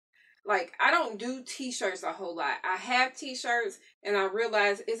like, I don't do t-shirts a whole lot. I have t-shirts, and I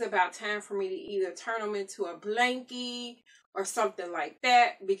realize it's about time for me to either turn them into a blankie or something like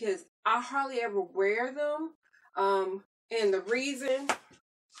that, because I hardly ever wear them. And the reason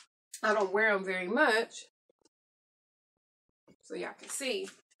I don't wear them very much, so y'all can see,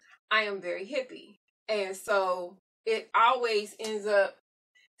 I am very hippie. And so it always ends up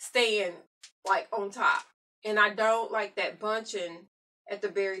staying like on top. And I don't like that bunching at the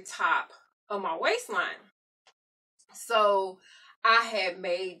very top of my waistline. So I had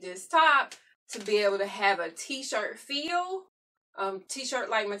made this top to be able to have a t-shirt feel. T-shirt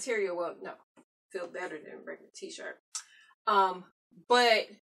like material. Well, no, feel better than regular t-shirt. But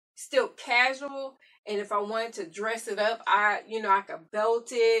still casual. And if I wanted to dress it up, I could belt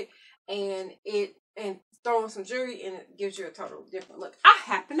it and throw on some jewelry, and it gives you a total different look. I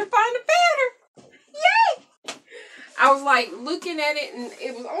happened to find a pattern. Yay! I was like looking at it, and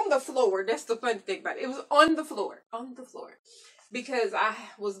it was on the floor. That's the funny thing about it. It was on the floor. On the floor. Because I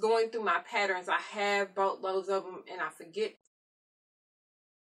was going through my patterns. I have boatloads of them, and I forget.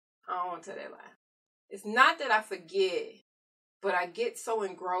 I don't want to tell that lie. It's not that I forget, but I get so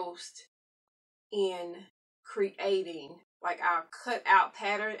engrossed in creating. Like, I'll cut out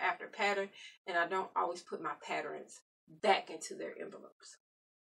pattern after pattern, and I don't always put my patterns back into their envelopes.